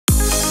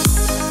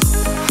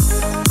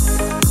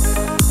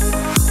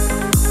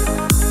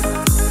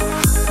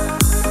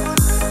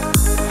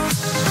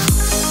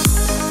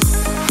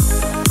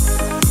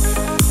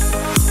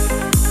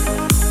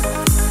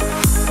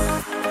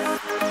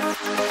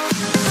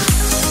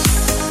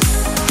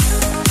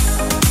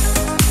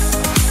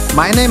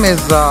My name is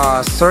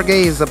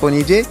Sergey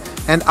Zapunidi,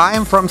 and I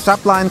am from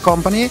Supline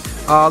company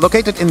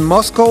located in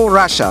Moscow,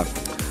 Russia.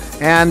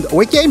 And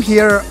we came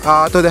here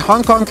to the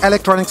Hong Kong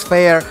Electronics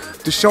Fair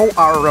to show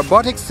our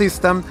robotic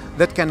system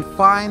that can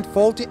find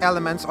faulty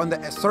elements on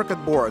the circuit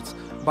boards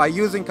by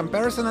using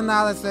comparison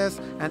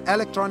analysis and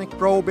electronic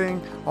probing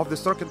of the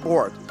circuit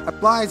board.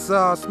 Applies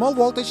small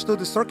voltage to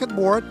the circuit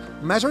board,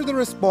 measure the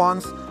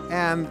response,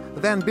 and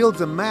then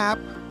builds a map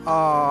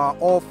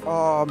of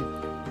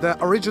the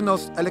original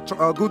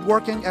good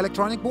working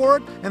electronic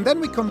board, and then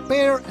we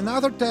compare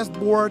another test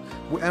board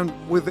and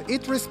with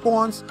its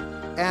response,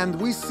 and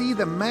we see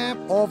the map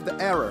of the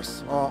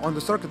errors on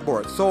the circuit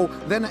board. So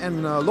then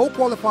a low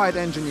qualified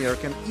engineer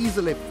can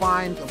easily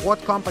find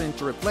what component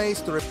to replace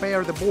to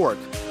repair the board.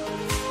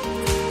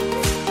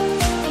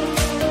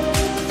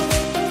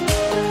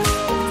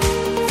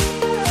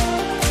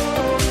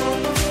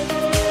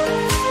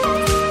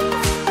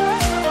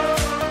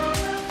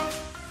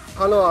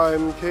 Hello,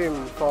 I'm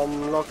Kim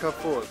from Locket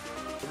Food.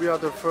 We are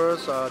the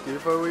first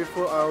delivery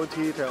food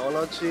IoT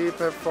technology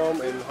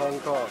platform in Hong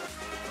Kong.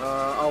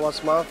 Our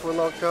smart food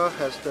locker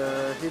has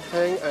the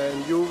heating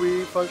and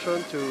UV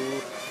function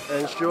to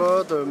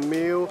ensure the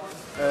meal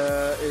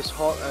is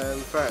hot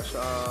and fresh.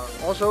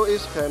 Also,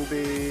 it can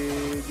be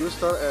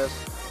used as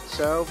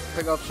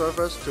self-pickup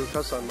service to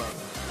customers.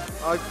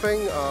 I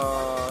think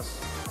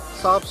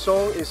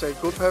Samsung is a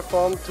good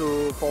platform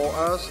for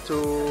us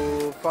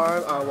to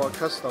find our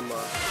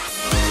customer.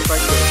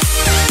 Thank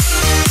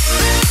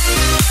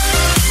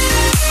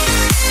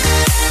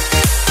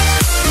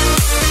you.